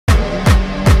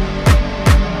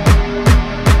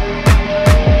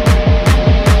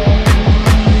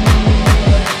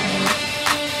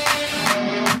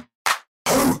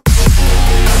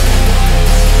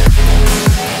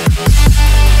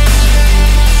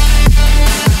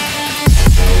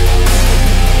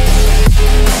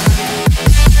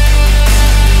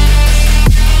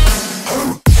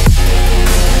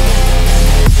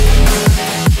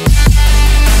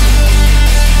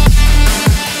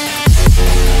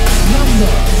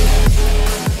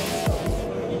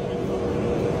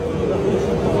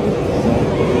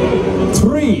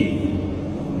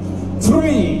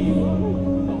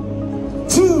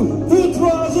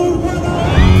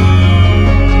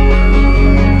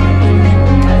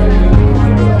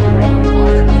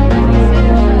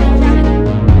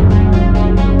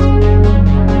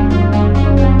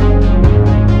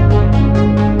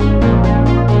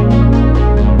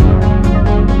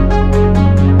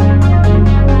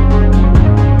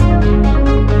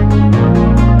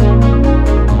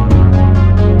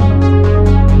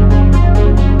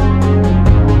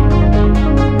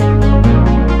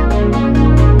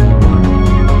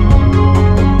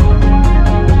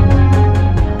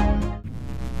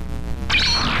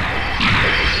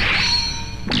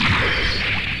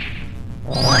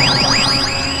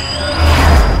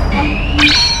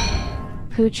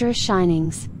Putra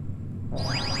Shinings.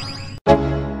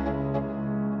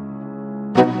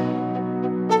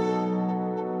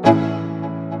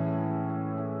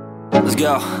 Let's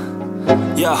go.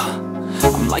 Yo,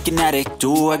 I'm like an addict,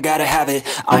 do I gotta have it.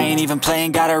 I ain't even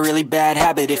playing, got a really bad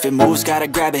habit. If it moves, gotta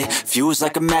grab it, fuse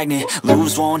like a magnet.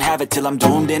 Lose, won't have it till I'm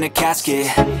doomed in a casket.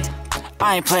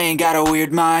 I ain't playing, got a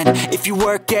weird mind. If you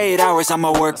work 8 hours,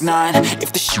 I'ma work 9.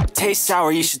 If the shit tastes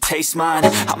sour, you should taste mine.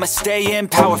 I'ma stay in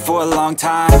power for a long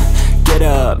time. Get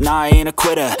up, nah, I ain't a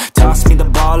quitter. Toss me the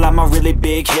ball, I'm a really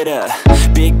big hitter.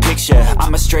 Big picture,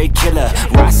 I'm a straight killer.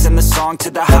 Rising the song to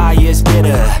the highest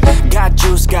bidder. Got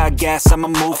juice, got gas, I'ma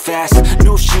move fast.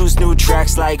 New shoes, new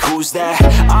tracks, like who's that?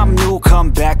 I'm new,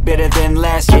 come back, better than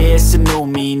last. Yeah, it's a new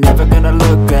me, never gonna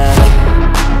look back.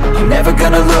 I'm never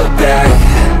gonna look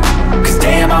back. Cause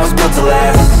damn, I was built to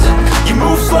last. You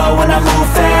move slow and I move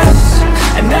fast,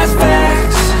 and that's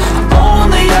facts.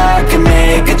 Only I can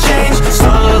make a change.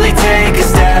 Slowly take a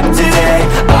step today.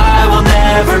 I will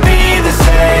never be the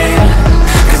same.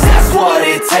 Cause that's what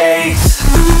it takes.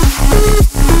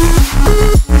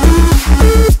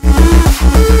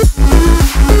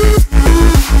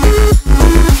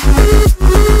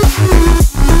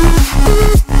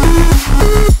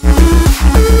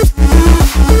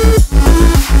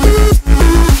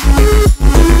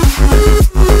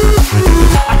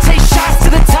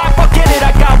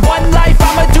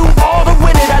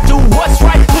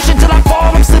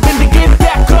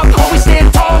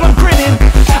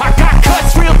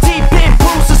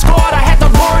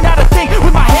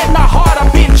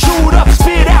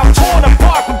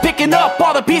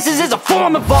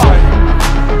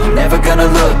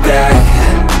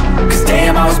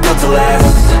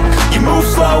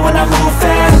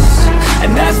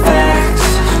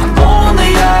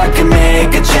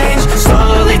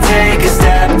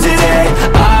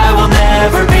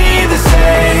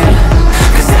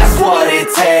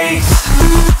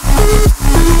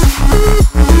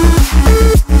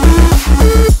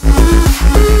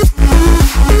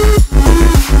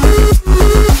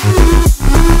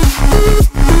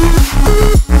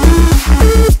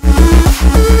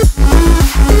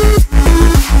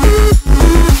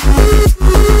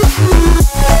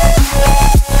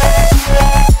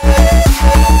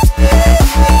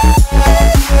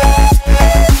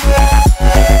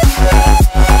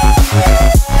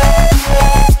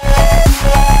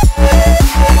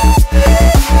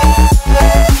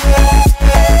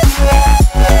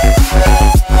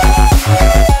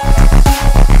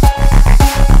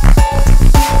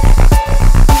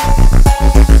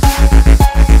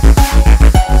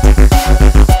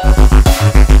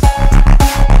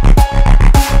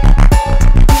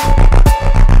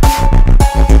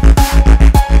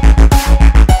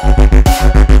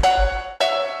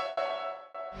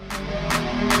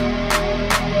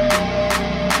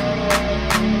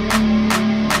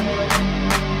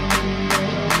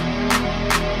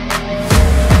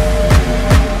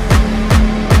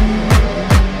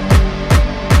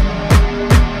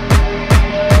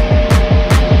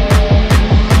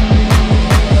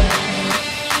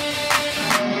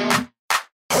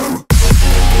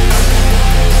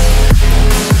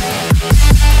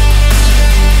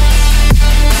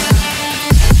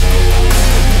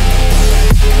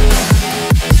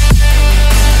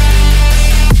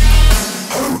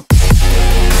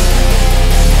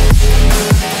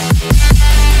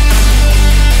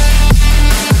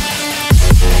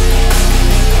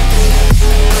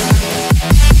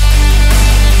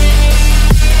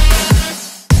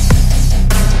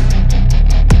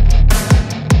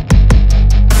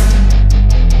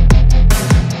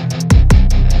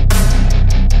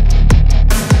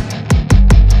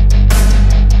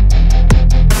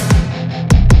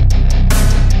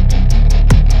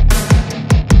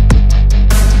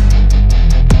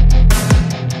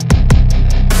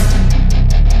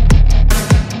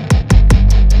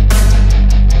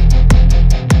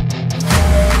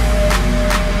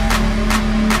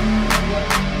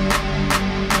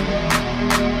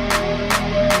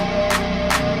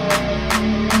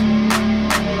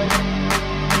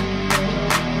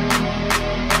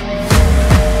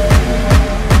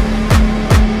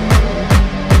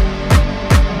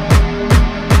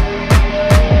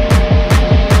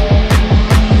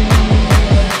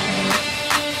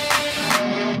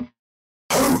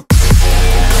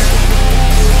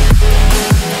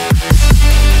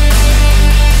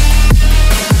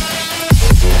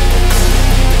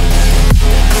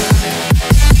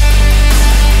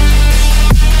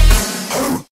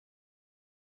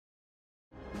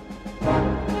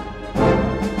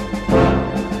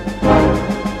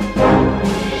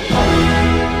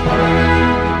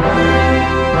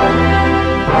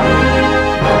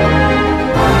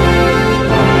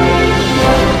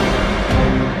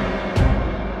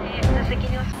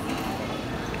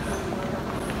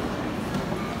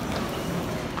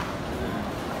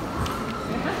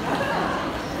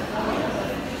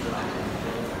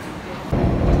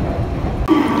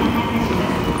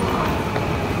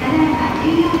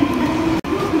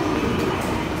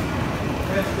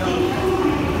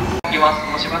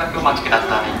 もうしばらくお待ちくだ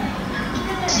さ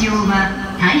い。使用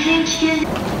は大変危険。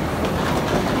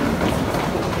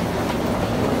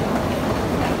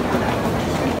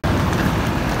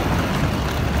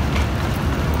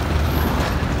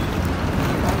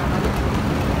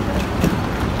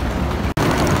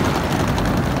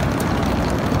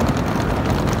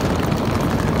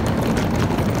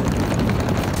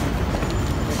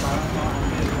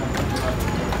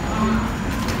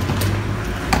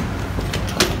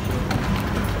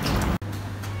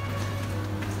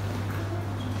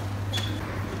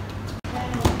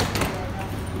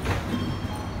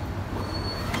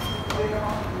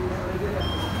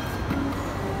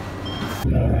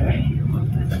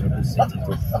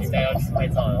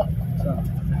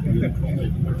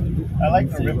I like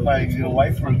to rip my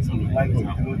wife for like to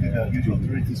go to the usual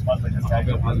touristy spots like a tag.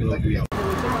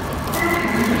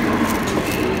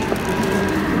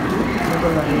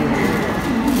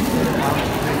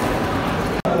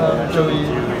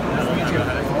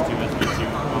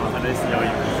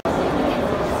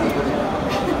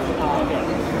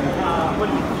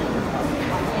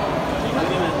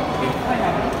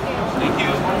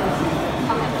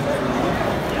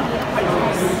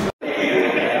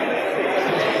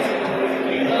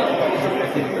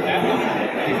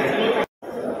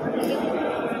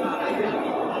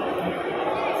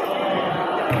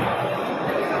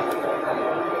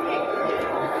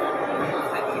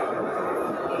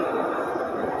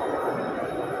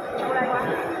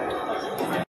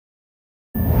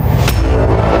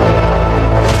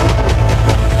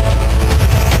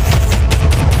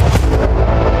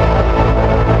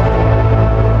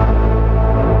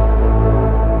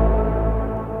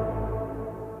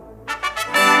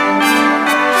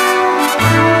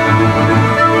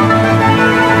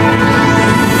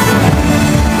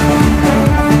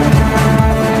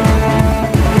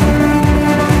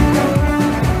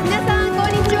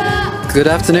 Good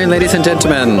afternoon, ladies and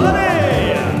gentlemen.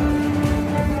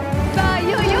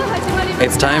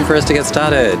 It's time for us to get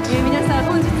started.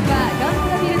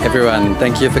 Everyone,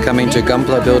 thank you for coming to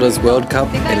Gunpla Builders World Cup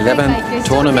 11th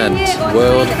Tournament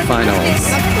World Finals.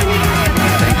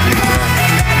 Thank you.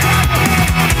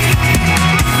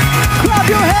 Clap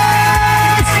your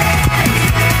hands!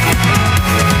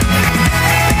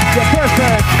 You're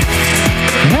perfect.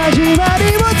 始まり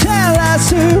を照ら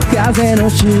す風の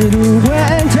シルエッ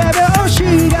ト拍子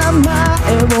が前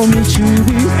を導い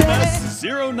て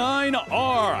 09R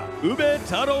Ube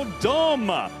Taro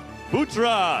Dome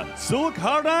Putra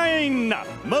Zulkarnain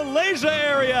Malaysia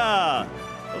area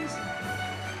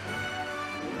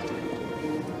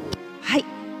はい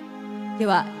で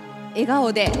は笑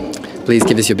顔で Please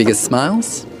give us your biggest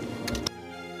smiles.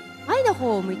 前の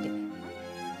方を向いて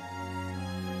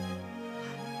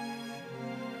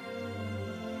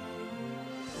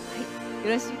よ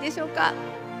ろしいでしょうか。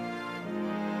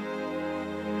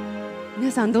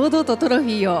皆さん堂々とトロフ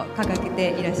ィーを掲げて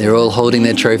いらっしゃいます。They're all holding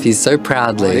their trophies so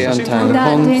proudly. And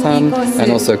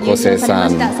also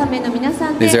Kosei-san.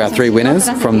 These are our three winners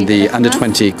from the under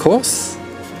 20 course.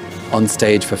 On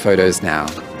stage for photos now.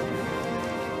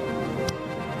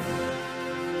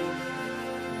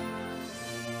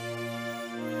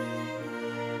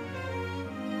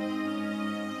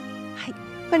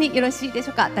 ここによろしいでし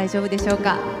ょうか。大丈夫でしょう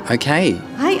か。Okay.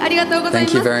 はい、ありがとうございま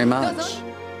す。Thank you very much.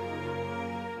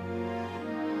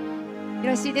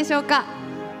 よろしいでしょうか。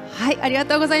はい、ありが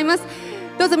とうございます。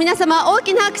どうぞ皆様大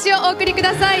きな拍手をお送りく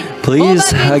ださい。 Please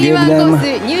give them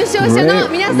入賞者の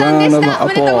皆さんでした。お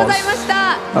めでとうございまし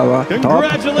た。 Our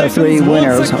top three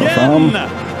winners from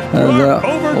the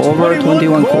over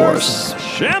 21 course.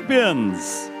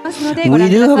 Champions. We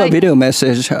do have a video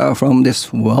message from this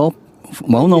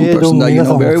well-known person that you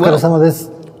know very well.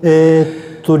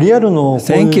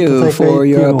 Thank you for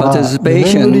your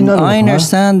participation. I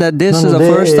understand that this is the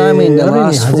first time in the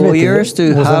last 4 years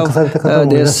to have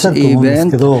this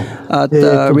event at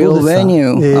a real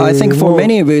venue. I think for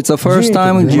many of you, it's the first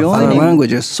time joining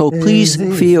languages. So please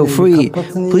feel free.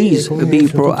 Please be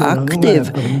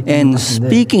proactive in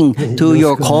speaking to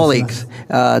your colleagues.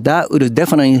 That would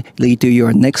definitely lead to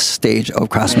your next stage of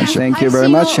craftsmanship. Thank you very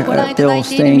much. Still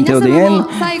staying till the end.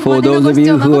 For those of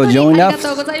you who are joined us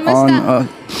on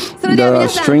the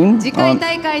streaming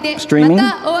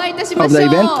of the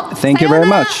event, thank you very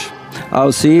much.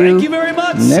 I'll see you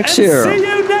next year. See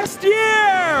you next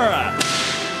year.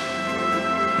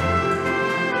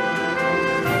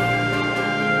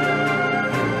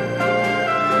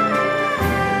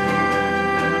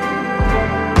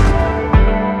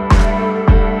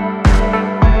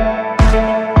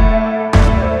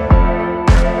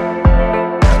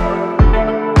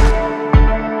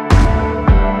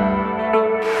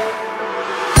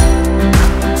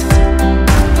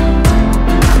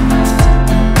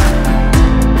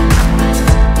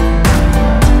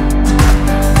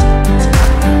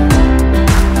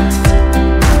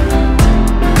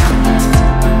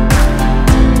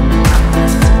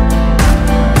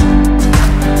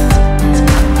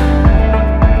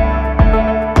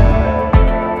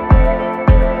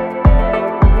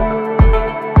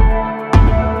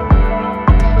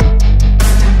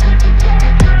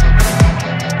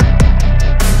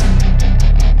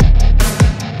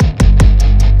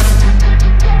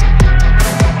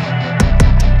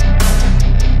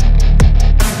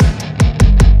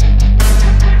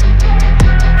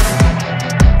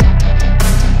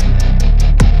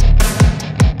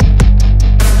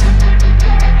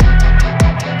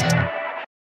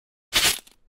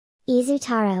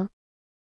 Taro.